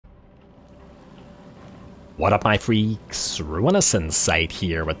What up, my freaks? RuinusInsight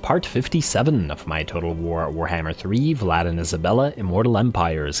here with part 57 of my Total Warhammer 3 Vlad and Isabella Immortal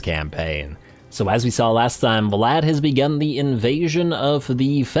Empires campaign. So as we saw last time, Vlad has begun the invasion of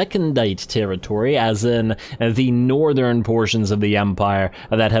the Fecundite territory, as in the northern portions of the Empire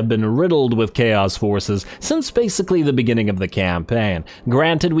that have been riddled with Chaos forces since basically the beginning of the campaign.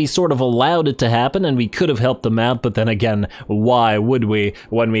 Granted, we sort of allowed it to happen and we could have helped them out, but then again, why would we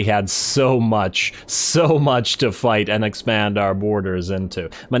when we had so much to fight and expand our borders into?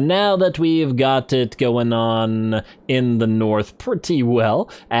 But now that we've got it going on in the north pretty well,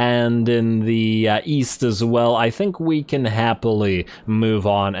 and in the east as well, I think we can happily move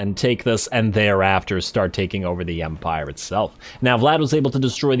on and take this, and thereafter start taking over the Empire itself. Now, Vlad was able to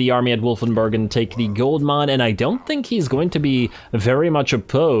destroy the army at Wolfenburg and take the gold mine, and I don't think he's going to be very much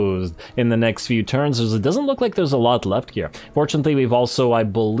opposed in the next few turns, as it doesn't look like there's a lot left here. Fortunately, we've also, I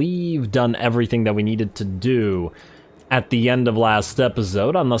believe, done everything that we needed to do at the end of last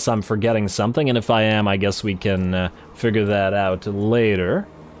episode, unless I'm forgetting something, and if I am, I guess we can figure that out later.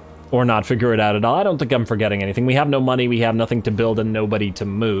 Or not figure it out at all. I don't think I'm forgetting anything. We have no money, we have nothing to build, and nobody to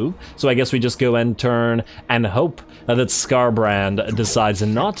move. So I guess we just go end turn and hope that SKARBRAND decides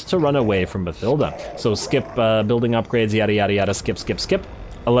not to run away from Bathilda. So skip building upgrades, yada yada yada, skip.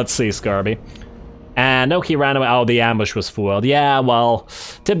 Let's see, Scarby. And no, he ran away. Oh, the ambush was foiled. Yeah, well,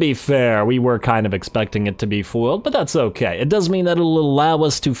 to be fair, we were kind of expecting it to be foiled, but that's okay. It does mean that it'll allow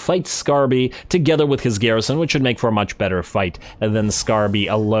us to fight Scarby together with his garrison, which should make for a much better fight than Scarby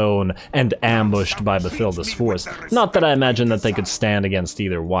alone and ambushed by Bathilda's force. Not that I imagine that they could stand against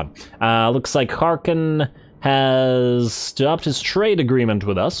either one. Looks like Harkin has stopped his trade agreement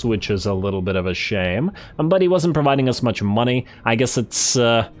with us, which is a little bit of a shame, but he wasn't providing us much money. I guess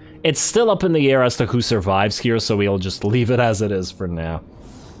it's still up in the air as to who survives here, so we'll just leave it as it is for now.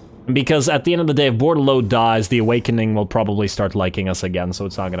 Because at the end of the day, if Bordelot dies, the Awakening will probably start liking us again, so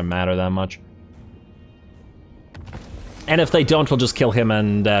it's not going to matter that much. And if they don't, we'll just kill him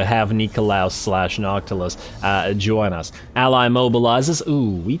and have Nikolaus/Noctilus join us. Ally mobilizes.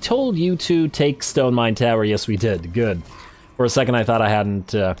 Ooh, we told you to take Stone Mine Tower. Yes, we did. Good. For a second, I thought I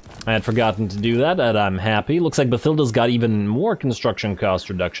had forgotten to do that, and I'm happy. Looks like Bathilda's got even more construction cost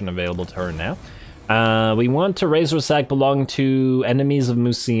reduction available to her now. We want to Razor Sack belong to enemies of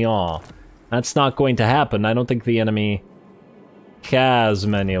Mousillon. That's not going to happen. I don't think the enemy has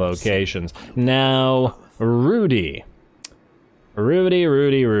many locations. Now, Rudy.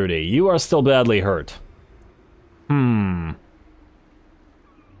 Rudy. You are still badly hurt. So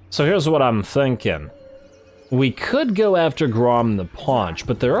here's what I'm thinking. We could go after Grom the Paunch,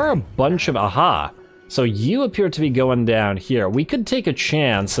 but there are a bunch of... Aha! So you appear to be going down here. We could take a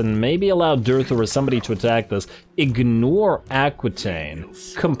chance and maybe allow Dirtha or somebody to attack this. Ignore Aquitaine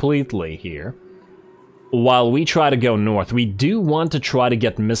completely here, while we try to go north. We do want to try to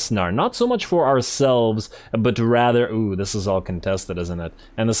get Misnar, not so much for ourselves, but rather... Ooh, this is all contested, isn't it?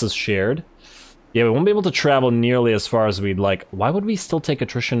 And this is shared? Yeah, we won't be able to travel nearly as far as we'd like. Why would we still take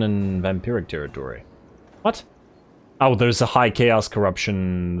attrition in Vampiric territory? What? Oh, there's a high chaos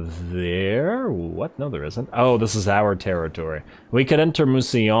corruption there? What? No, there isn't. Oh, this is our territory. We could enter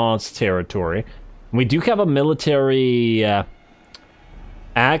Mousillon's territory. We do have a military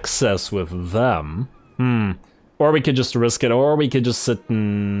access with them. Or we could just risk it, or we could just sit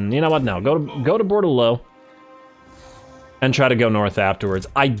and... You know what? No, go to Bordelot and try to go north afterwards.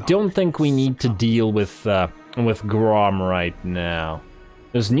 I don't think we need to deal with Grom right now.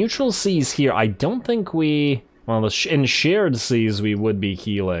 There's neutral seas here. I don't think we... Well, in shared seas we would be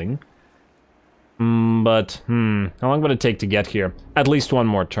healing. But, how long would it take to get here? At least one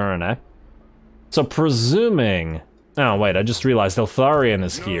more turn, eh? So presuming... Oh, wait, I just realized Eltharion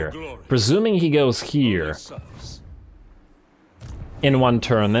is here. Presuming he goes here in one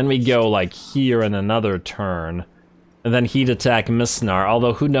turn, then we go, like, here in another turn, and then he'd attack Misnar,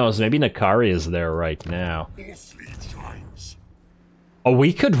 although who knows, maybe Nakari is there right now. Oh,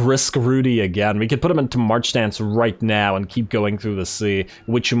 we could risk Rudy again. We could put him into March Stance right now and keep going through the sea,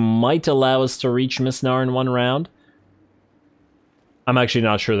 which might allow us to reach Misnar in one round. I'm actually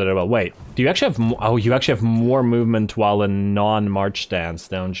not sure that it will. Wait, do you actually have more? Oh, you actually have more movement while in non-March Stance,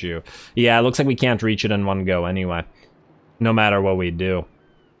 don't you? Yeah, it looks like we can't reach it in one go anyway, no matter what we do.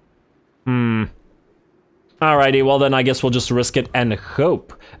 Alrighty, well then I guess we'll just risk it and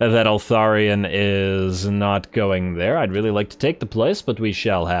hope that Eltharion is not going there. I'd really like to take the place, but we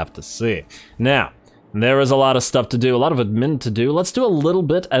shall have to see. Now, there is a lot of stuff to do, a lot of admin to do. Let's do a little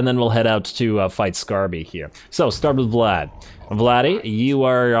bit, and then we'll head out to fight Scarby here. So, start with Vlad. Vladdy, you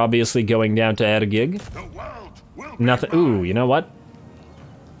are obviously going down to Ergig. Nothing. Ooh, you know what?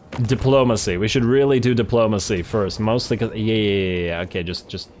 Diplomacy. We should really do diplomacy first. Mostly because... Yeah. Okay,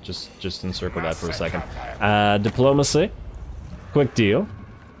 just encircle that for a second. Diplomacy. Quick deal.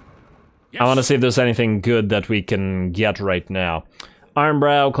 I want to see if there's anything good that we can get right now.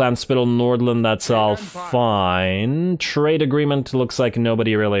 Ironbrow, Clan Spittle, Nordland, that's all fine. Trade agreement looks like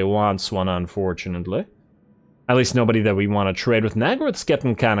nobody really wants one, unfortunately. At least nobody that we want to trade with. Nagorth's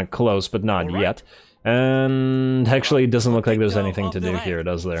getting kind of close, but not yet. And actually, it doesn't look like there's anything to do here,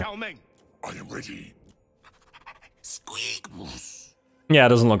 does there? I am ready. Yeah, it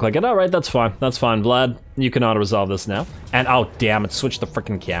doesn't look like it. Alright, that's fine. That's fine, Vlad. You can auto-resolve this now. And, oh, damn, it switched the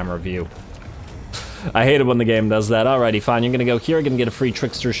freaking camera view. I hate it when the game does that. Alrighty, fine. You're gonna go here. You're gonna get a free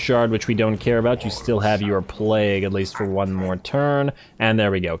Trickster's Shard, which we don't care about. You still have your Plague, at least for one more turn. And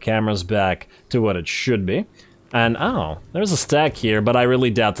there we go. Camera's back to what it should be. And, oh, there's a stack here, but I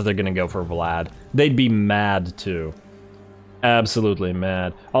really doubt that they're gonna go for Vlad. They'd be mad, too. Absolutely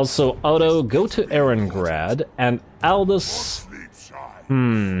mad. Also, Otto, go to Erengrad, and Aldous...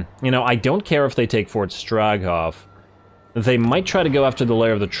 you know, I don't care if they take Fort Straghoff. They might try to go after the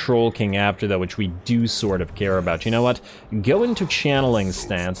lair of the Troll King after that, which we do sort of care about. You know what? Go into channeling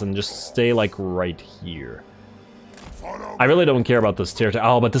stance and just stay, like, right here. I really don't care about this territory.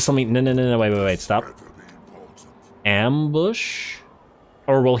 Oh, but this will mean... No, wait, stop. Ambush?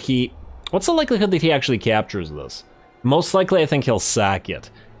 Or will he... What's the likelihood that he actually captures this? Most likely, I think he'll sack it,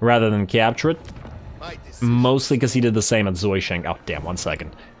 rather than capture it. Mostly because he did the same at Zoishank. Oh, damn, 1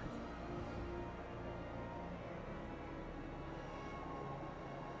 second.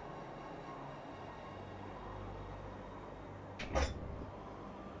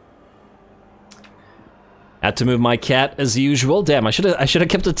 Had to move my cat as usual. Damn, I should have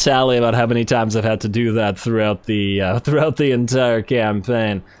kept a tally about how many times I've had to do that throughout the entire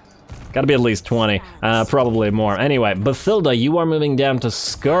campaign. Gotta be at least 20, probably more. Anyway, Bathilda, you are moving down to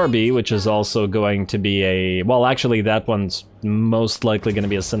Skarby, which is also going to be a... Well, actually, that one's most likely going to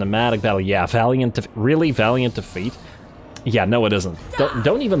be a cinematic battle. Yeah, Valiant... Really? Valiant defeat? Yeah, no it isn't.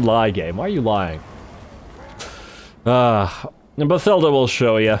 Don't even lie, game. Why are you lying? Bathilda will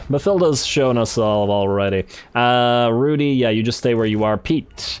show you. Bathilda's shown us all already. Rudy, yeah, you just stay where you are.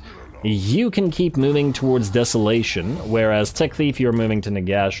 Pete, you can keep moving towards Desolation, whereas Tech Thief, you're moving to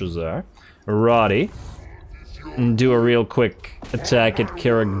Nagashazar. Roddy, do a real quick attack at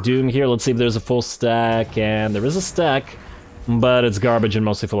Carrick Doom here. Let's see if there's a full stack, and there is a stack, but it's garbage and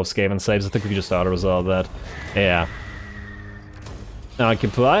mostly full of Skaven saves. I think we can just auto-resolve that. Yeah.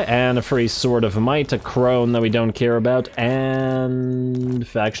 Occupy, and a free Sword of Might, a Crone that we don't care about, and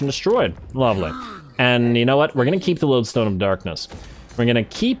Faction Destroyed. Lovely. And you know what? We're gonna keep the Lodestone of Darkness. We're gonna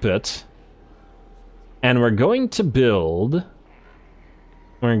keep it, and we're going to build...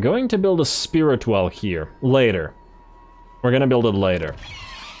 We're going to build a Spirit Well here, later. We're gonna build it later.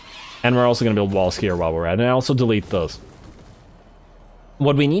 And we're also gonna build walls here while we're at it, and also delete those.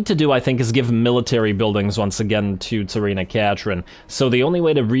 What we need to do, I think, is give military buildings once again to Tsarina Katrin. So the only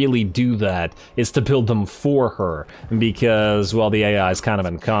way to really do that is to build them for her, because, well, the AI is kind of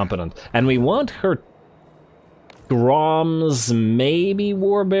incompetent. And we want her Groms, maybe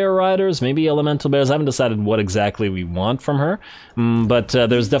Warbear Riders, maybe Elemental Bears. I haven't decided what exactly we want from her, but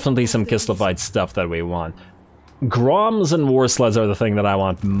there's definitely some Kislefied stuff that we want. Groms and War Sleds are the thing that I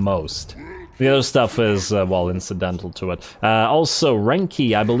want most. The other stuff is, well, incidental to it. Also,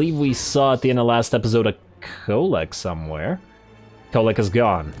 Renki, I believe we saw at the end of last episode a Kolek somewhere. Kolek is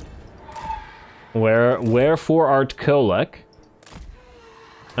gone. Wherefore art Kolek?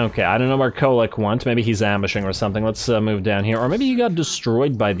 Okay, I don't know where Kolek went. Maybe he's ambushing or something. Let's move down here. Or maybe he got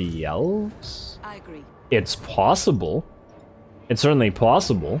destroyed by the elves? I agree. It's possible. It's certainly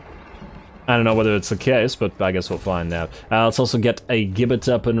possible. I don't know whether it's the case, but I guess we'll find out. Let's also get a Gibbet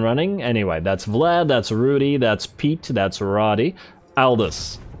up and running. Anyway, that's Vlad, that's Rudy, that's Pete, that's Roddy.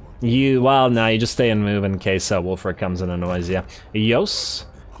 Aldous. You, well, now you just stay and move in case Wolfric comes and annoys you. Yos,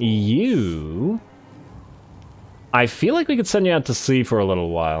 you... I feel like we could send you out to sea for a little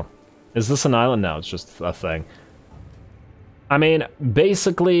while. Is this an island? No, it's just a thing. I mean,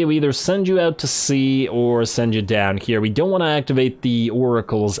 basically, we either send you out to sea or send you down here. We don't want to activate the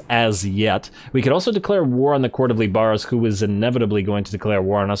oracles as yet. We could also declare war on the Court of Libaras, who is inevitably going to declare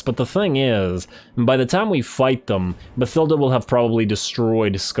war on us. But the thing is, by the time we fight them, Bathilda will have probably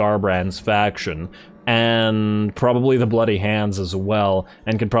destroyed Skarbrand's faction, and probably the Bloody Hands as well,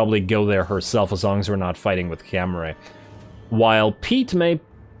 and could probably go there herself as long as we're not fighting with Camry. While Pete may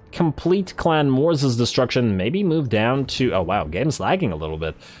complete Clan Morse's destruction, maybe move down to... Oh wow, game's lagging a little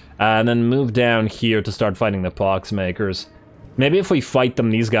bit. And then move down here to start fighting the Poxmakers. Maybe if we fight them,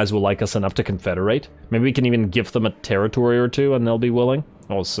 these guys will like us enough to confederate. Maybe we can even give them a territory or two and they'll be willing.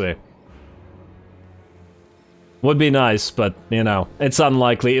 We'll see. Would be nice, but, you know, it's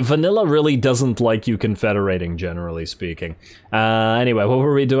unlikely. Vanilla really doesn't like you confederating, generally speaking. Anyway, what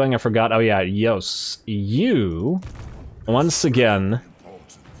were we doing? I forgot. Oh, yeah, Yos. You, once again,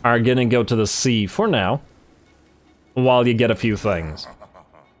 are gonna go to the sea for now, while you get a few things.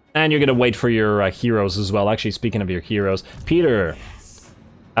 And you're gonna wait for your heroes as well. Actually, speaking of your heroes, Peter,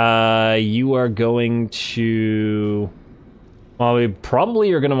 you are going to... Well, we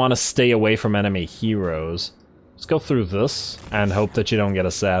probably are gonna want to stay away from enemy heroes. Let's go through this and hope that you don't get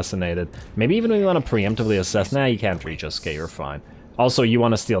assassinated. Maybe even we want to preemptively assess. Nah, you can't reach us. Okay, you're fine. Also, you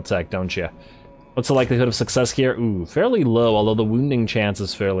want to steal tech, don't you? What's the likelihood of success here? Ooh, fairly low, although the wounding chance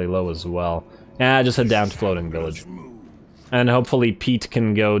is fairly low as well. Just head down to Floating Village. And hopefully Pete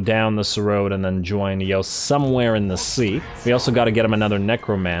can go down this road and then join Yo somewhere in the sea. We also got to get him another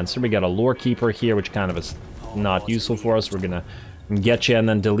Necromancer. We got a Lore Keeper here, which kind of is not useful for us. We're gonna get you and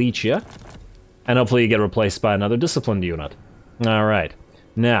then delete you. And hopefully you get replaced by another Disciplined unit. Alright.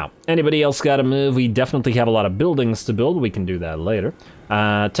 Now, anybody else got to move? We definitely have a lot of buildings to build. We can do that later.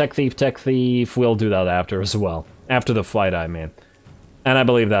 Tech Thief. We'll do that after as well. After the fight, I mean. And I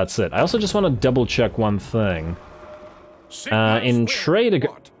believe that's it. I also just want to double check one thing. In trade...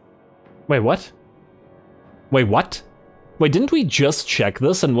 Wait, what? Wait, what? Wait, didn't we just check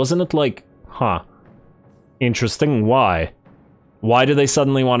this and wasn't it like... Huh. Interesting, why? Why do they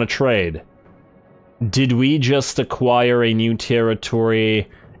suddenly want to trade? Did we just acquire a new territory?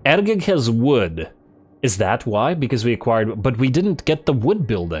 Ergig has wood. Is that why? Because we acquired... But we didn't get the wood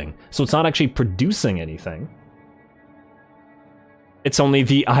building, so it's not actually producing anything. It's only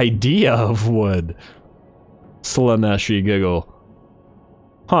the idea of wood. Slaneshi giggle.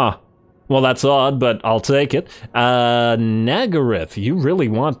 Huh. Well, that's odd, but I'll take it. Nagaryth, you really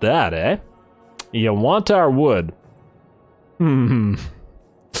want that, eh? You want our wood. Hmm.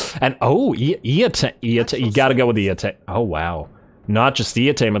 And, oh, Eatame, you gotta go with Eatame. Oh, wow. Not just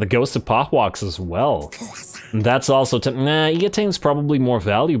Eatame, but the Ghost of Pohwox as well. That's also... Nah, Eatame's probably more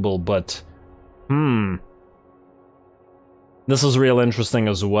valuable, but... This is real interesting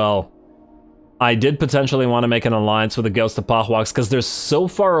as well. I did potentially want to make an alliance with the Ghost of Pohwox, because they're so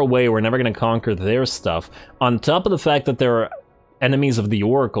far away, we're never going to conquer their stuff. On top of the fact that they're enemies of the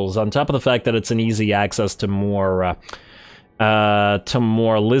Oracles, on top of the fact that it's an easy access to more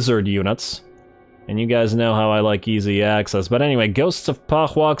lizard units. And you guys know how I like easy access. But anyway, Ghosts of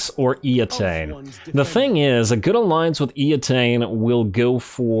Pohwox or Eatame. The thing is, a good alliance with Eatame will go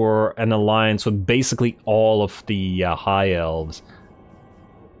for an alliance with basically all of the High Elves.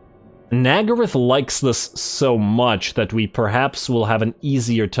 Nagaryth likes this so much that we perhaps will have an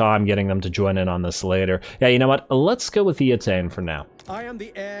easier time getting them to join in on this later. Yeah, you know what? Let's go with Eatame for now. I am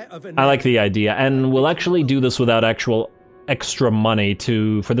the heir of I like the idea, and we'll actually do this without actual extra money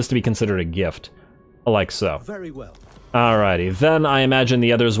for this to be considered a gift. Like so. Very well. Alrighty, then I imagine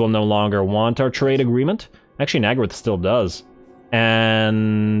the others will no longer want our trade agreement. Actually, Nagaryth still does.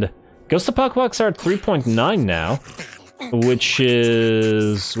 And Ghost of Pohwox are at 3.9 now, which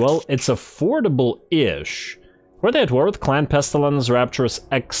is, well, it's affordable-ish. Were they at war with Clan Pestilence, Rapturous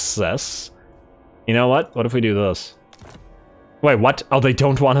Excess? You know what? What if we do this? Wait, what? Oh, they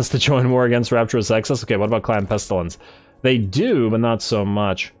don't want us to join war against Rapturous Excess? Okay, what about Clan Pestilence? They do, but not so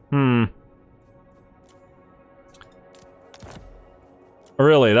much.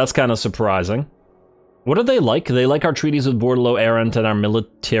 Really, that's kind of surprising. What do they like? They like our treaties with Bordello Errant and our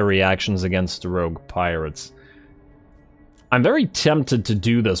military actions against rogue pirates. I'm very tempted to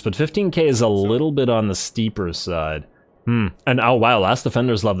do this, but 15k is a little bit on the steeper side. And oh wow, Last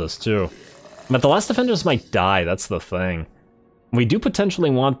Defenders love this too. But the Last Defenders might die, that's the thing. We do potentially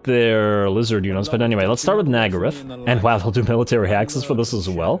want their lizard units, but anyway, let's start with Nagaryth. And wow, they'll do military access for this as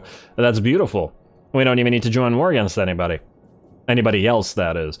well. That's beautiful. We don't even need to join war against anybody. Anybody else,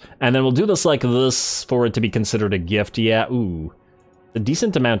 that is. And then we'll do this like this for it to be considered a gift. Yeah, ooh. A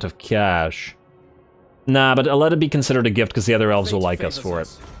decent amount of cash. Nah, but let it be considered a gift because the other elves will like us for it.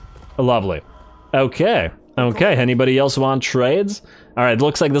 Lovely. Okay. Okay, anybody else want trades? Alright,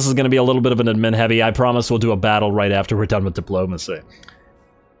 looks like this is going to be a little bit of an admin heavy. I promise we'll do a battle right after we're done with diplomacy.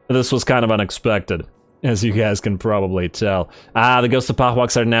 This was kind of unexpected, as you guys can probably tell. The Ghost of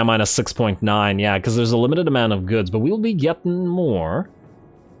Pohwox are now minus 6.9, yeah, because there's a limited amount of goods, but we'll be getting more.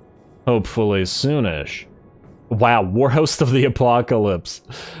 Hopefully soonish. Wow, Warhost of the Apocalypse.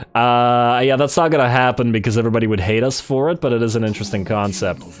 Yeah, that's not gonna happen because everybody would hate us for it, but it is an interesting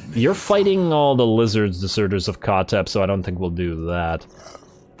concept. You're fighting all the lizards, deserters of Kotep, so I don't think we'll do that.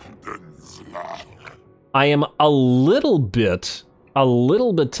 I am a little bit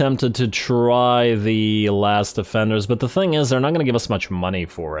tempted to try the Last Defenders, but the thing is, they're not going to give us much money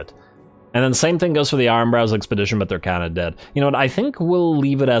for it. And then same thing goes for the Ironbrow's Expedition, but they're kind of dead. You know what, I think we'll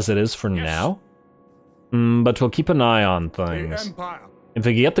leave it as it is for now. But we'll keep an eye on things. If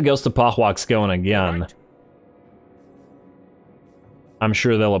we can get the Ghost of Pahwaks going again, I'm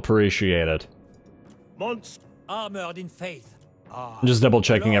sure they'll appreciate it. Armored in faith. Just double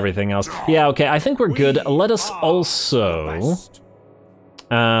checking everything else. Yeah, okay, I think we're good. Let us also...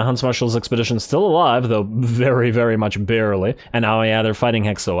 Hunts Marshal's Expedition's still alive, though very, very much barely. And oh yeah, they're fighting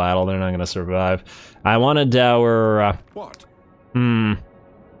Hexoatl, they're not gonna survive. I wanted our... What?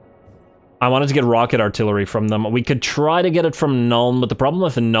 I wanted to get rocket artillery from them. We could try to get it from Nuln, but the problem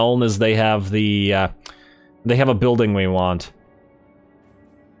with Nuln is they have the... they have a building we want.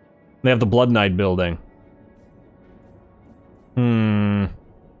 They have the Blood Knight building.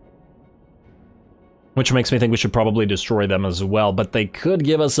 Which makes me think we should probably destroy them as well, but they could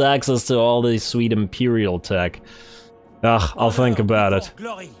give us access to all the sweet Imperial tech. Ugh, I'll think about it.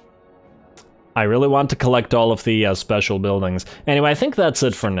 I really want to collect all of the special buildings. Anyway, I think that's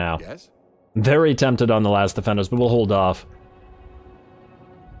it for now. Yes? Very tempted on the Last Defenders, but we'll hold off.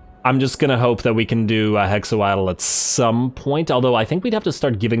 I'm just gonna hope that we can do Hexoatl at some point, although I think we'd have to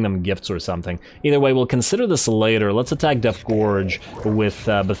start giving them gifts or something. Either way, we'll consider this later. Let's attack Death Gorge with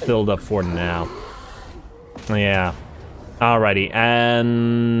Bathilda for now. Yeah. Alrighty,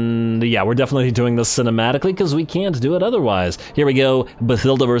 and yeah, we're definitely doing this cinematically because we can't do it otherwise. Here we go,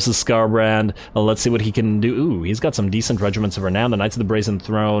 Bathilda versus SKARBRAND. Let's see what he can do. Ooh, he's got some decent regiments of renown. The Knights of the Brazen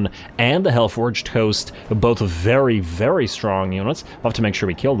Throne and the Hellforged Host, both very, very strong units. We'll have to make sure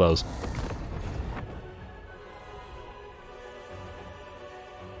we kill those.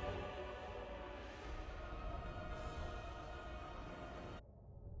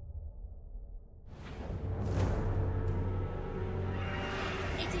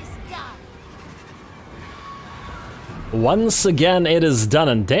 Once again, it is done,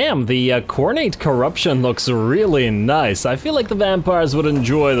 and damn, the Cornate Corruption looks really nice. I feel like the vampires would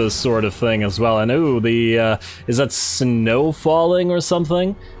enjoy this sort of thing as well. And ooh, the, is that snow falling or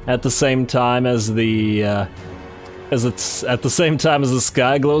something? At the same time as the, at the same time as the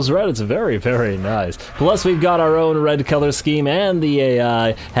sky glows red. It's very, very nice. Plus, we've got our own red color scheme, and the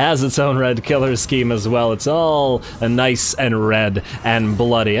AI has its own red color scheme as well. It's all nice and red and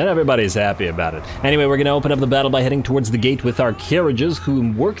bloody, and everybody's happy about it. Anyway, we're gonna open up the battle by heading towards the gate with our carriages,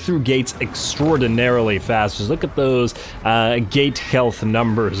 who work through gates extraordinarily fast. Just look at those gate health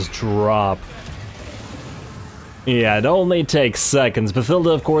numbers drop. Yeah, it only takes seconds.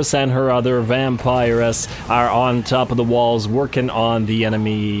 Bathilda, of course, and her other vampiress are on top of the walls working on the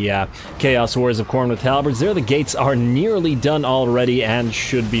enemy Chaos Warriors of Khorne with halberds. There, the gates are nearly done already and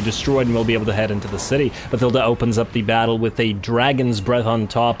should be destroyed, and we'll be able to head into the city. Bathilda opens up the battle with a Dragon's Breath on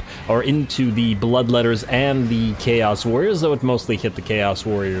top, or into the Bloodletters and the Chaos Warriors, though it mostly hit the Chaos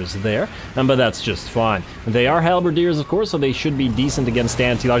Warriors there, but that's just fine. They are halberdiers, of course, so they should be decent against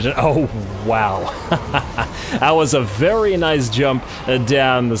anti-large. Oh, wow. That was a very nice jump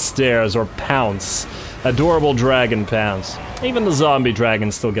down the stairs, or pounce. Adorable dragon pounce. Even the zombie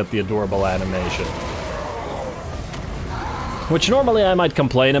dragons still get the adorable animation. Which normally I might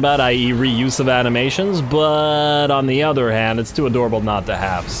complain about, i.e. reuse of animations, but on the other hand, it's too adorable not to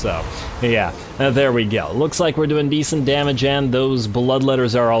have, so yeah, there we go. Looks like we're doing decent damage, and those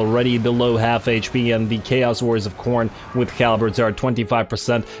Bloodletters are already below half HP, and the Chaos Warriors of Khorne with halberds are at 25%.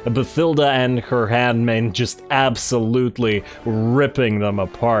 Bathilda and her handmaid just absolutely ripping them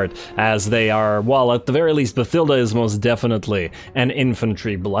apart, as they are, well, at the very least, Bathilda is most definitely an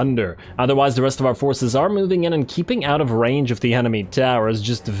infantry blunder. Otherwise, the rest of our forces are moving in and keeping out of range of the enemy towers,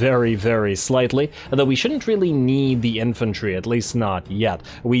 just very, very slightly, although we shouldn't really need the infantry, at least not yet.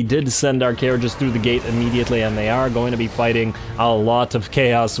 We did send our carriages through the gate immediately, and they are going to be fighting a lot of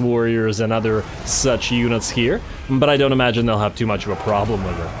Chaos Warriors and other such units here, but I don't imagine they'll have too much of a problem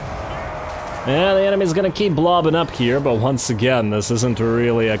with it. Yeah, the enemy's gonna keep blobbing up here, but once again, this isn't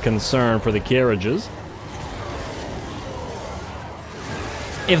really a concern for the carriages.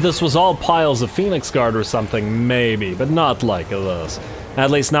 If this was all piles of Phoenix Guard or something, maybe, but not like this. At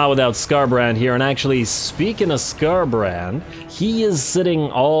least not without SKARBRAND here, and actually, speaking of SKARBRAND, he is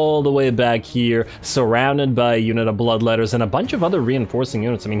sitting all the way back here, surrounded by a unit of Bloodletters and a bunch of other reinforcing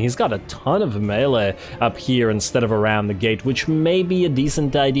units. I mean, he's got a ton of melee up here instead of around the gate, which may be a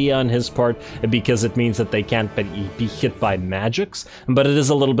decent idea on his part, because it means that they can't be hit by magics, but it is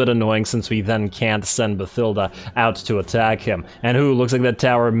a little bit annoying since we then can't send Bathilda out to attack him. And who looks like that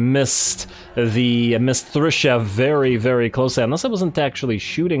tower missed Thrisha very, very closely, unless it wasn't actually actually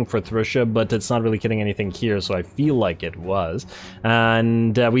shooting for Thrisha, but it's not really hitting anything here, so I feel like it was.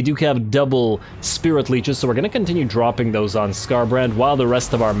 And we do have double Spirit Leeches, so we're going to continue dropping those on SKARBRAND while the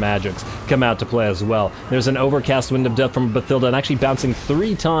rest of our magics come out to play as well. There's an Overcast Wind of Death from Bathilda, and actually bouncing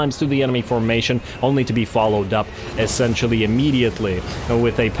 3 times through the enemy formation, only to be followed up essentially immediately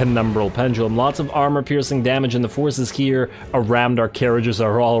with a Penumbral Pendulum. Lots of armor-piercing damage, and the forces here around our carriages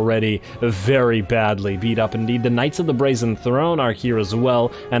are already very badly beat up indeed. The Knights of the Brazen Throne are here as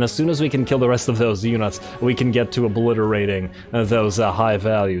well, and as soon as we can kill the rest of those units, we can get to obliterating those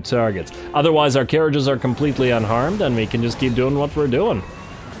high-value targets. Otherwise, our carriages are completely unharmed, and we can just keep doing what we're doing.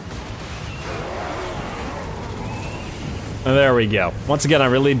 There we go. Once again, I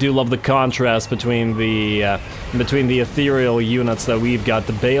really do love the contrast between the ethereal units that we've got,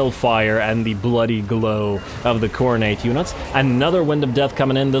 the Balefire and the bloody glow of the Coronate units. Another Wind of Death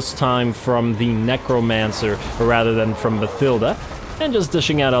coming in, this time from the Necromancer rather than from Bathilda. And just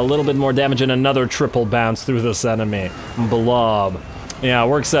dishing out a little bit more damage, and another triple bounce through this enemy. Blob. Yeah, it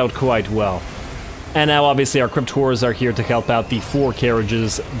works out quite well. And now, obviously, our Crypt Horrors are here to help out the 4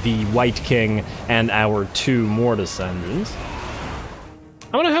 carriages, the White King, and our 2 Mortis engines.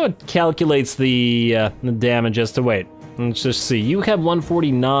 I wonder how it calculates the damage as to... Wait, let's just see. You have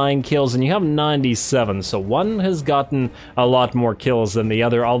 149 kills, and you have 97, so one has gotten a lot more kills than the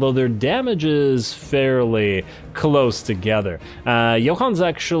other, although their damage is fairly close together. Johann's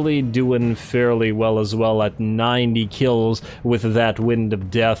actually doing fairly well as well at 90 kills with that Wind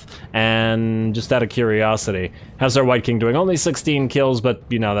of Death, and just out of curiosity, how's our White King doing? Only 16 kills, but,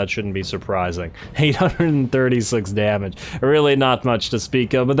 you know, that shouldn't be surprising. 836 damage. Really not much to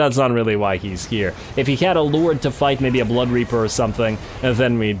speak of, but that's not really why he's here. If he had a Lord to fight, maybe a Blood Reaper or something,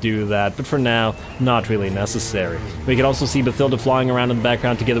 then we'd do that, but for now, not really necessary. We can also see Bathilda flying around in the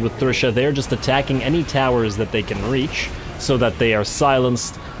background together with Thrisha. They're just attacking any towers that they can reach, so that they are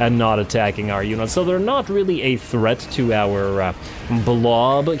silenced and not attacking our units. So they're not really a threat to our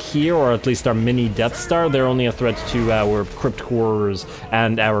blob here, or at least our mini Death Star. They're only a threat to our Crypt Horrors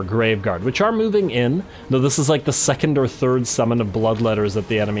and our Graveguard, which are moving in, though this is like the 2nd or 3rd summon of Bloodletters that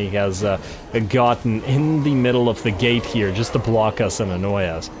the enemy has gotten in the middle of the gate here, just to block us and annoy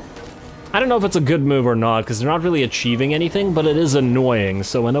us. I don't know if it's a good move or not, because they're not really achieving anything, but it is annoying,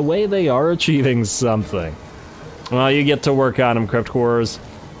 so in a way they are achieving something. Well, you get to work on them, Crypt Horrors.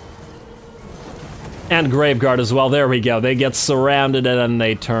 And Graveguard as well, there we go. They get surrounded and then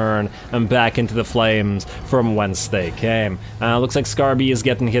they turn back into the flames from whence they came. Looks like Scarby is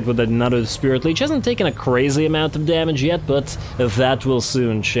getting hit with another Spirit Leech. Hasn't taken a crazy amount of damage yet, but that will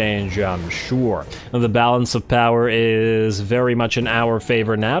soon change, I'm sure. The balance of power is very much in our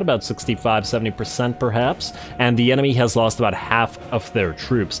favor now, about 65-70% perhaps, and the enemy has lost about half of their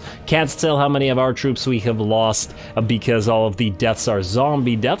troops. Can't tell how many of our troops we have lost because all of the deaths are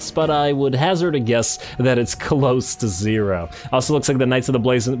zombie deaths, but I would hazard a guess that it's close to 0. Also looks like the Knights of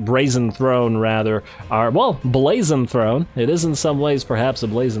the Brazen Throne, rather, are, well, Blazon Throne. It is in some ways perhaps a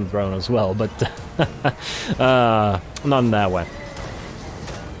Blazon Throne as well, but not in that way.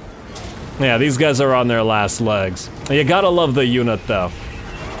 Yeah, these guys are on their last legs. You gotta love the unit, though.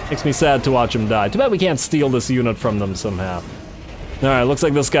 Makes me sad to watch them die. Too bad we can't steal this unit from them somehow. Alright, looks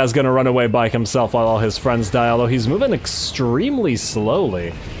like this guy's gonna run away by himself while all his friends die, although he's moving extremely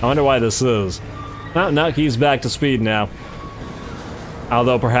slowly. I wonder why this is. No, he's back to speed now.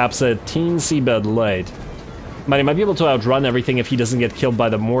 Although perhaps a teensy bit late. But he might be able to outrun everything if he doesn't get killed by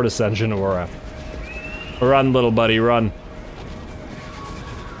the Mortis engine aura. Run, little buddy, run.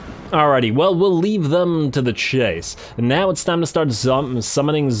 Alrighty, well, we'll leave them to the chase. Now it's time to start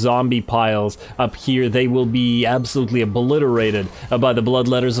summoning zombie piles up here. They will be absolutely obliterated by the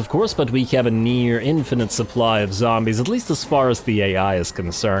Bloodletters, of course, but we have a near infinite supply of zombies, at least as far as the AI is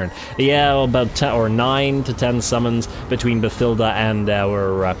concerned. Yeah, about 10 or 9 to 10 summons between Bathilda and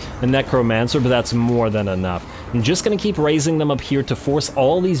our Necromancer, but that's more than enough. I'm just gonna keep raising them up here to force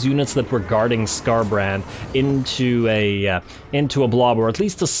all these units that were guarding SKARBRAND into a blob, or at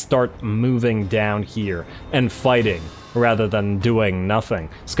least to start moving down here and fighting rather than doing nothing.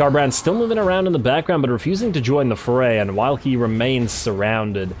 SKARBRAND's still moving around in the background but refusing to join the fray, and while he remains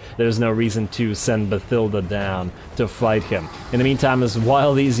surrounded, there's no reason to send Bathilda down to fight him. In the meantime,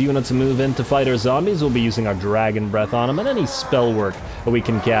 while these units move in to fight our zombies, we'll be using our Dragon Breath on them and any spell work that we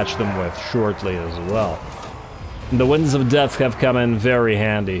can catch them with shortly as well. The Winds of Death have come in very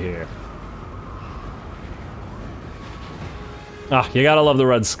handy here. Ah, you gotta love the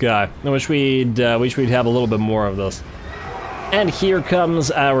red sky. I wish we'd have a little bit more of this. And here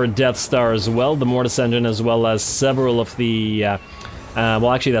comes our Death Star as well, the Mortis engine, as well as several of the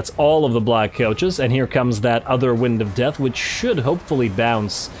Well, actually, that's all of the black coaches, and here comes that other Wind of Death, which should hopefully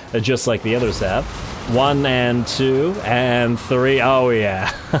bounce just like the others have. 1 and 2 and 3. Oh,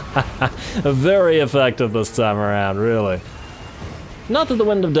 yeah. Very effective this time around, really. Not that the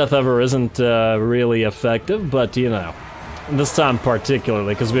Wind of Death ever isn't really effective, but, you know, this time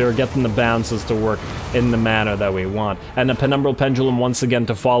particularly, because we were getting the bounces to work in the manner that we want. And the Penumbral Pendulum once again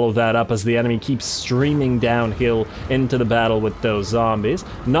to follow that up as the enemy keeps streaming downhill into the battle with those zombies.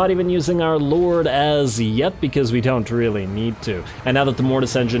 Not even using our Lord as yet, because we don't really need to. And now that the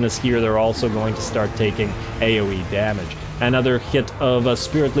Mortis Engine is here, they're also going to start taking AoE damage. Another hit of a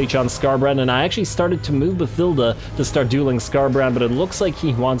Spirit Leech on SKARBRAND, and I actually started to move Bathilda to start dueling SKARBRAND, but it looks like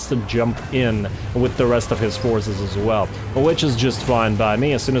he wants to jump in with the rest of his forces as well, which is just fine by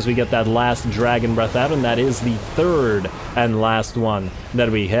me as soon as we get that last Dragon Breath out, and that is the third and last one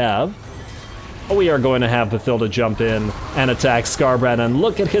that we have. We are going to have Bathilda jump in and attack SKARBRAND, and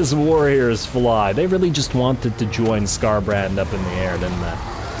look at his warriors fly. They really just wanted to join SKARBRAND up in the air, didn't they?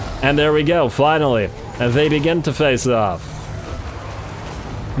 And there we go, finally, they begin to face off.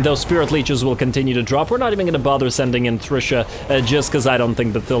 Those Spirit Leeches will continue to drop. We're not even going to bother sending in Trisha, just because I don't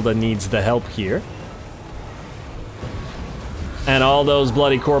think Bathilda needs the help here. And all those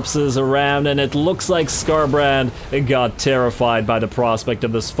bloody corpses around, and it looks like SKARBRAND got terrified by the prospect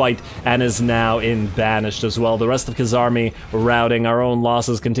of this fight and is now in Banished as well. The rest of his army routing. Our own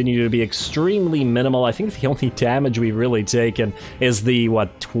losses continue to be extremely minimal. I think the only damage we've really taken is the,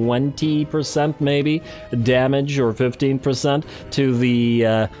 what, 20% maybe damage, or 15% to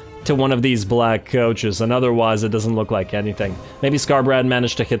the, to one of these black coaches, and otherwise it doesn't look like anything. Maybe SKARBRAND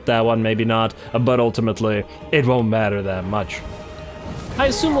managed to hit that one, maybe not, but ultimately it won't matter that much. I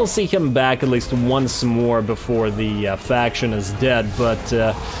assume we'll see him back at least once more before the faction is dead, but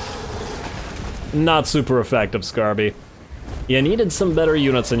not super effective, Scarby. You needed some better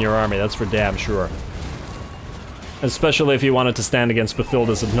units in your army, that's for damn sure. Especially if you wanted to stand against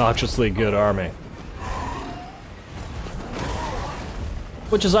Bathilda's obnoxiously good army.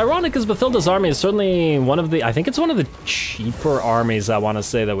 Which is ironic, because Bathilda's army is certainly one of the, I think it's one of the cheaper armies, I want to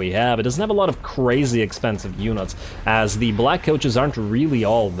say, that we have. It doesn't have a lot of crazy expensive units, as the black coaches aren't really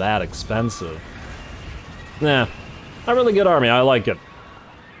all that expensive. Nah, a really good army, I like it.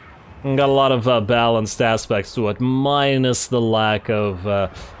 And got a lot of balanced aspects to it, minus the lack of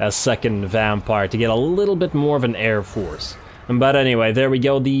a second vampire to get a little bit more of an air force. But anyway, there we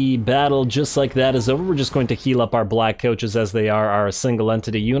go. The battle, just like that, is over. We're just going to heal up our black coaches as they are our single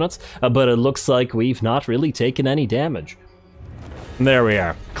entity units, but it looks like we've not really taken any damage. There we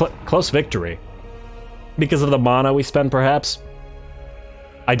are. Close victory. Because of the mana we spent, perhaps?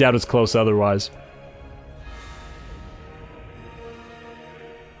 I doubt it's close otherwise.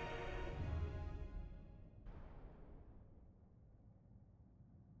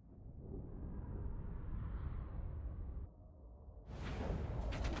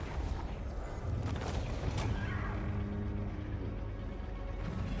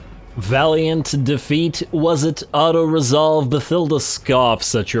 Valiant defeat? Was it auto-resolve? Bathilda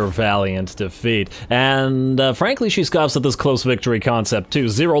scoffs at your valiant defeat. And frankly, she scoffs at this close victory concept too.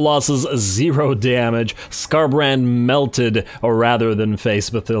 0 losses, 0 damage. SKARBRAND melted rather than face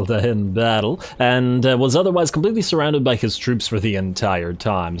Bathilda in battle, and was otherwise completely surrounded by his troops for the entire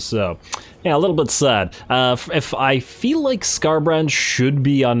time, so... yeah, a little bit sad. If I feel like SKARBRAND should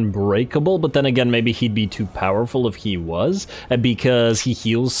be unbreakable, but then again, maybe he'd be too powerful if he was, because he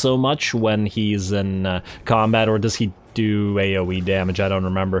heals so much when he's in combat, or does he do AoE damage? I don't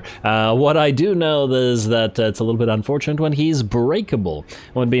remember. What I do know is that it's a little bit unfortunate when he's breakable.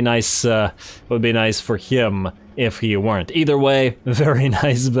 Would be nice for him if he weren't. Either way, very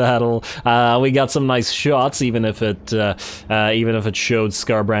nice battle. We got some nice shots, even if it showed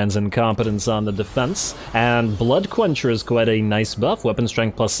SKARBRAND's incompetence on the defense. And Blood Quencher is quite a nice buff, weapon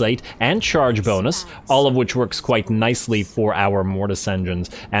strength +8 and charge bonus, all of which works quite nicely for our Mortis engines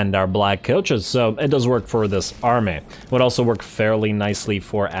and our black coaches. So it does work for this army. Would also work fairly nicely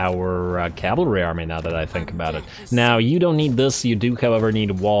for our cavalry army, now that I think about it. Now, you don't need this. You do, however,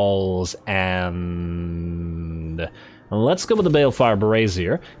 need walls and... let's go with the Balefire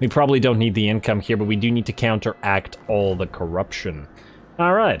Brazier. We probably don't need the income here, but we do need to counteract all the corruption.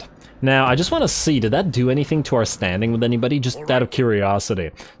 Alright. Now, I just want to see, did that do anything to our standing with anybody? Just out of curiosity.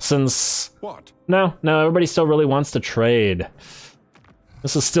 Since... what? No, everybody still really wants to trade.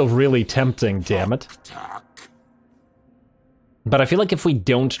 This is still really tempting, damn it. But I feel like if we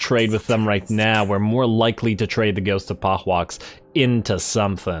don't trade with them right now, we're more likely to trade the Ghost of Pahwaks into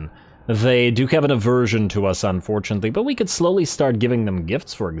something. They do have an aversion to us, unfortunately, but we could slowly start giving them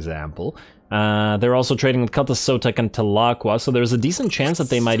gifts, for example. They're also trading with Kata Sotek and Talaqua, so there's a decent chance that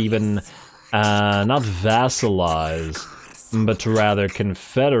they might even not vassalize, but rather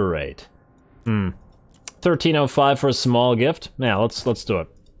confederate. 1305 for a small gift? Yeah, let's do it.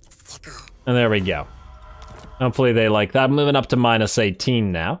 And there we go. Hopefully they like that. Moving up to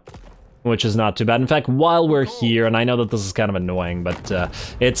 -18 now, which is not too bad. In fact, while we're here, and I know that this is kind of annoying, but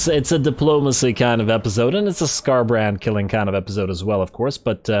it's a diplomacy kind of episode, and it's a SKARBRAND killing kind of episode as well, of course,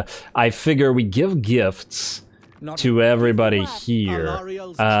 but I figure we give gifts to everybody here.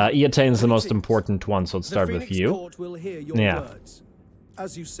 Eatane's the most important one, so let's start with you. Yeah.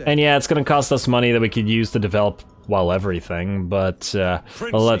 And yeah, it's gonna cost us money that we could use to develop, well, everything, but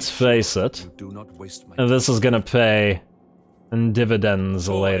let's face it, this is gonna pay dividends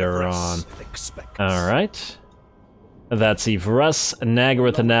later on. Alright. That's Ivres,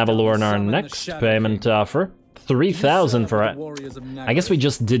 Nagaroth, and Avalorn, our next payment offer. 3,000 for it. I guess we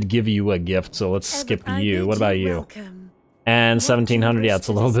just did give you a gift, so let's skip you. What about you? And 1,700, yeah, it's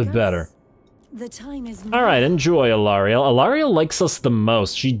a little bit better. Alright, enjoy, Alariel. Alariel likes us the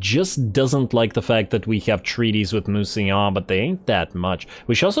most. She just doesn't like the fact that we have treaties with Musion, but they ain't that much.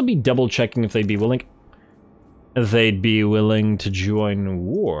 We should also be double-checking if they'd be willing... They'd be willing to join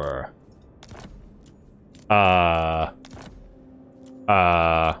war.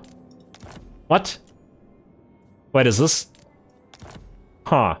 What? Wait, is this...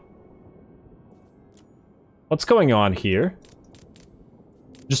 Huh. What's going on here?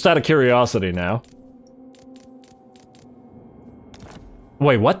 Just out of curiosity now.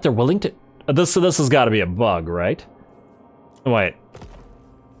 Wait, what? They're willing to... This has got to be a bug, right? Wait.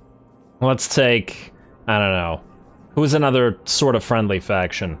 Let's take... I don't know. Who's another sort of friendly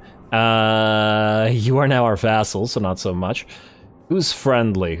faction? You are now our vassals, so not so much. Who's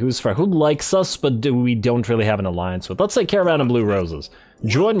friendly? Who likes us, but we don't really have an alliance with? Let's say Caravan of Blue Roses.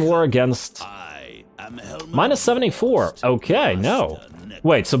 Join war against... -74. Okay, no.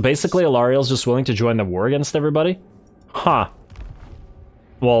 Wait, so basically Alariel's just willing to join the war against everybody? Huh.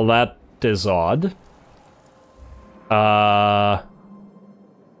 Well, that is odd.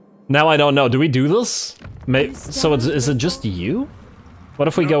 Now I don't know. Do we do this? So is it just you? What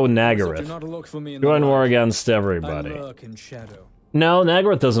if we go with Nagaroth? Join war against everybody. No,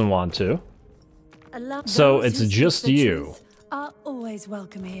 Nagaroth doesn't want to. So it's just you. Are always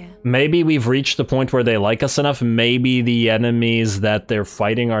welcome here. Maybe we've reached the point where they like us enough. Maybe the enemies that they're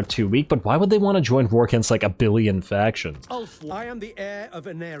fighting are too weak, but why would they want to join war against like a billion factions? I am the heir of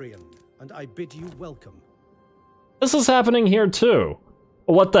Anarion, and I bid you welcome. This is happening here too.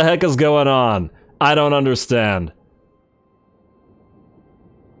 What the heck is going on? I don't understand.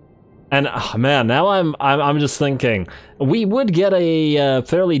 And man, now I'm just thinking we would get a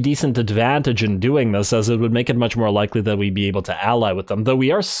fairly decent advantage in doing this, as it would make it much more likely that we'd be able to ally with them. Though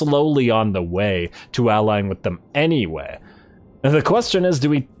we are slowly on the way to allying with them anyway. And the question is, do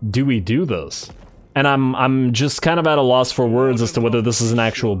we do this? And I'm just kind of at a loss for words as to whether this is an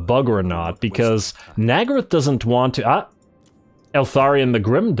actual bug or not, because Nagaroth doesn't want to. Eltharion the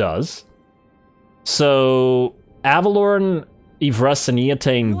Grim does. So Avalorn, Ivres, and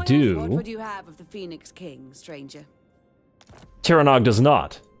Eatane do. What would you have of the Phoenix King, stranger? Tyrannog does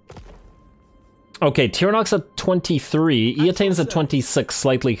not. Okay, Tyrannog's at 23, Eatane's at 26,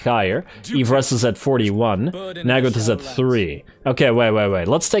 slightly higher, Ivres is at 41, Nagaroth is at 3. Okay, wait.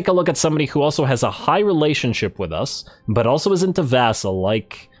 Let's take a look at somebody who also has a high relationship with us, but also is into vassal,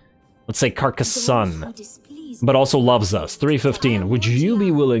 like, let's say Carcassonne, but also loves us. 315. Would you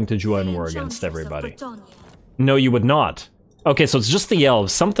be willing to join war against everybody? No, you would not. Okay, so it's just the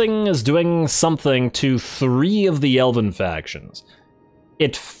elves. Something is doing something to 3 of the elven factions.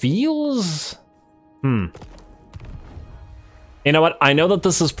 It feels... You know what? I know that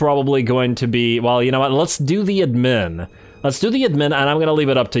this is probably going to be... Well, you know what? Let's do the admin. Let's do the admin, and I'm gonna leave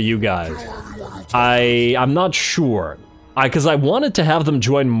it up to you guys. I'm not sure. Because I wanted to have them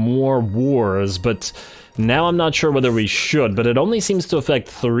join more wars, but... Now I'm not sure whether we should, but it only seems to affect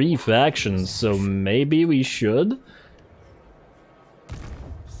 3 factions, so maybe we should?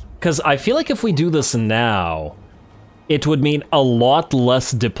 Because I feel like if we do this now, it would mean a lot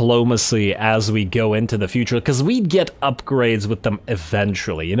less diplomacy as we go into the future, because we'd get upgrades with them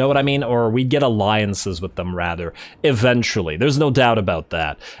eventually, you know what I mean? Or we'd get alliances with them, rather, eventually. There's no doubt about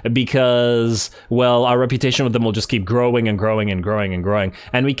that, because, well, our reputation with them will just keep growing and growing and growing and growing,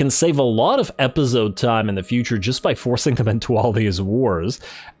 and we can save a lot of episode time in the future just by forcing them into all these wars.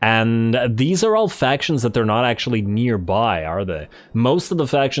 And these are all factions that they're not actually nearby, are they? Most of the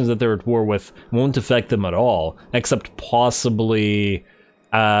factions that they're at war with won't affect them at all, except possibly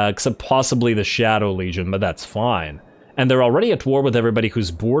except possibly the Shadow Legion, but that's fine. And they're already at war with everybody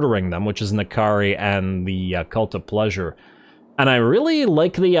who's bordering them, which is Nakari and the Cult of Pleasure. And I really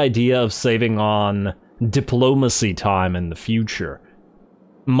like the idea of saving on diplomacy time in the future.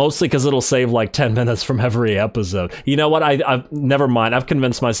 Mostly because it'll save like 10 minutes from every episode. You know what? I've never mind. I've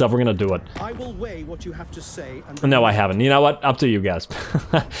convinced myself we're gonna do it. I will weigh what you have to say. And no, I haven't. You know what? Up to you guys.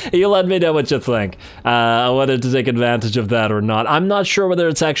 You let me know what you think. Whether to take advantage of that or not. I'm not sure whether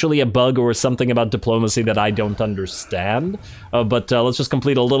it's actually a bug or something about diplomacy that I don't understand. But let's just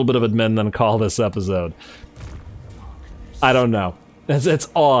complete a little bit of admin, then call this episode. I don't know. It's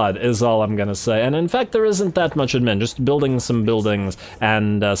odd, is all I'm gonna say. And in fact, there isn't that much admin, just building some buildings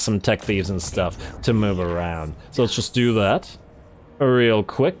and some tech thieves and stuff to move around. So let's just do that real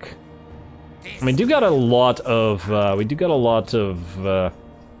quick. We do got a lot of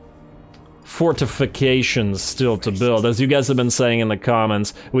fortifications still to build. As you guys have been saying in the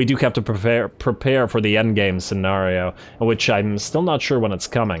comments, we do have to prepare for the endgame scenario, which I'm still not sure when it's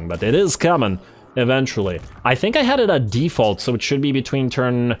coming, but it is coming. Eventually. I think I had it at default, so it should be between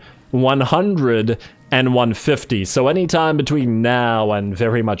turn 100 and 150. So anytime between now and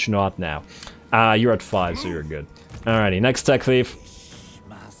very much not now. You're at 5, so you're good. Alrighty, next tech thief.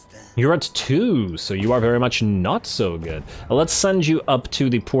 You're at 2, so you are very much not so good. Let's send you up to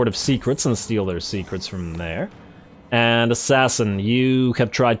the Port of Secrets and steal their secrets from there. And Assassin, you have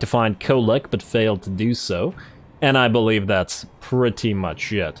tried to find Kolek, but failed to do so. And I believe that's pretty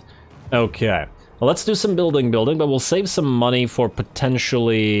much it. Okay. Well, let's do some building, but we'll save some money for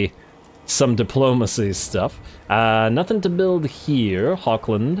potentially some diplomacy stuff. Nothing to build here,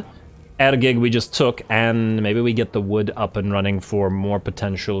 Hawkland. Add a gig we just took, and maybe we get the wood up and running for more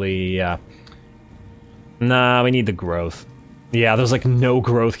potentially... Nah, we need the growth. Yeah, there's like no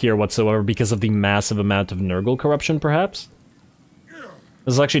growth here whatsoever because of the massive amount of Nurgle corruption, perhaps?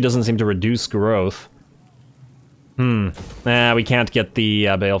 This actually doesn't seem to reduce growth. Nah, we can't get the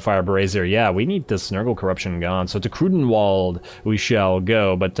Balefire Brazier. Yeah, we need this Nurgle corruption gone. So to Crudenwald we shall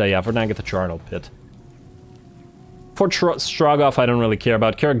go, but yeah, for now get the Charnel Pit. For Strogoff, I don't really care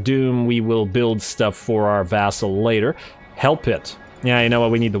about. Carrick Doom, we will build stuff for our vassal later. Hell Pit. Yeah, you know what,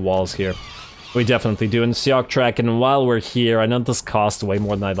 we need the walls here. We definitely do. And Siok Track, and while we're here, I know this costs way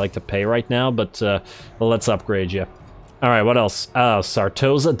more than I'd like to pay right now, but well, let's upgrade you. Alright, what else?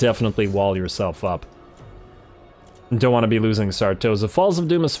 Sartosa, definitely wall yourself up. Don't want to be losing Sartosa. Falls of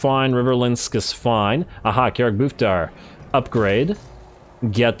Doom is fine. Riverlinsk is fine. Aha, Carrick Buftar. Upgrade.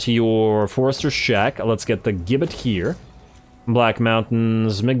 Get your Forester's Shack. Let's get the Gibbet here. Black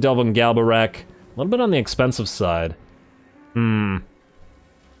Mountains. Migdalv and Galbarak. A little bit on the expensive side. We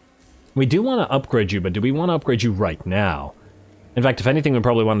do want to upgrade you, but do we want to upgrade you right now? In fact, if anything, we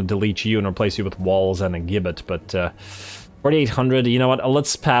probably want to delete you and replace you with walls and a Gibbet, but... 4,800, you know what,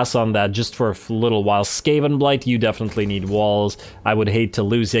 let's pass on that just for a little while. Skavenblight, you definitely need walls. I would hate to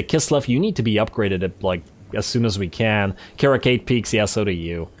lose you. Kislev, you need to be upgraded at, like, as soon as we can. Carrick 8 Peaks, yeah, so do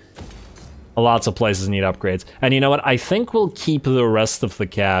you. Lots of places need upgrades. And you know what, I think we'll keep the rest of the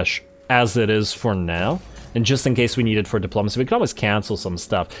cash as it is for now. And just in case we need it for diplomacy, we can always cancel some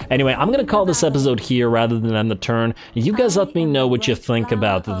stuff. Anyway, I'm gonna call this episode here rather than end the turn. You guys let me know what you think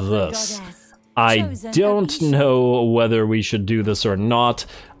about this. I don't know whether we should do this or not.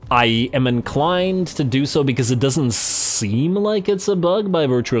 I am inclined to do so because it doesn't seem like it's a bug by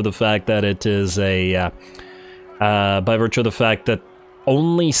virtue of the fact that it is a... by virtue of the fact that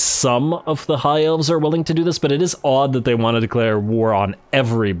only some of the High Elves are willing to do this, but it is odd that they want to declare war on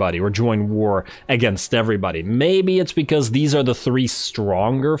everybody, or join war against everybody. Maybe it's because these are the 3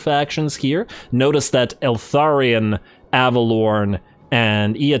 stronger factions here. Notice that Eltharion, Avalorn,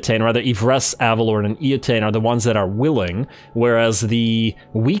 and Eotane, or rather Ivres, Avalorn, and Eotane are the ones that are willing, whereas the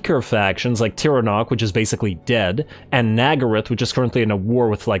weaker factions, like Tyrannok, which is basically dead, and Nagaroth, which is currently in a war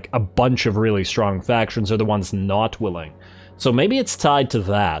with like a bunch of really strong factions, are the ones not willing. So maybe it's tied to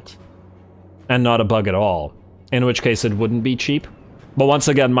that, and not a bug at all, in which case it wouldn't be cheap. But once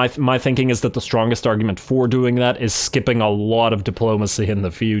again, my thinking is that the strongest argument for doing that is skipping a lot of diplomacy in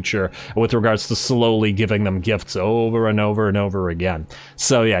the future with regards to slowly giving them gifts over and over and over again.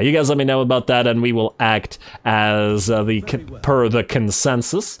 So yeah, you guys let me know about that, and we will act as per the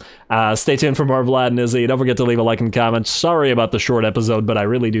consensus. Stay tuned for more Vlad and Izzy. Don't forget to leave a like and comment. Sorry about the short episode, but I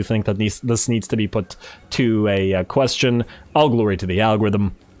really do think that this needs to be put to a question. All glory to the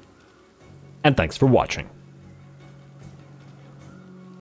algorithm, and thanks for watching.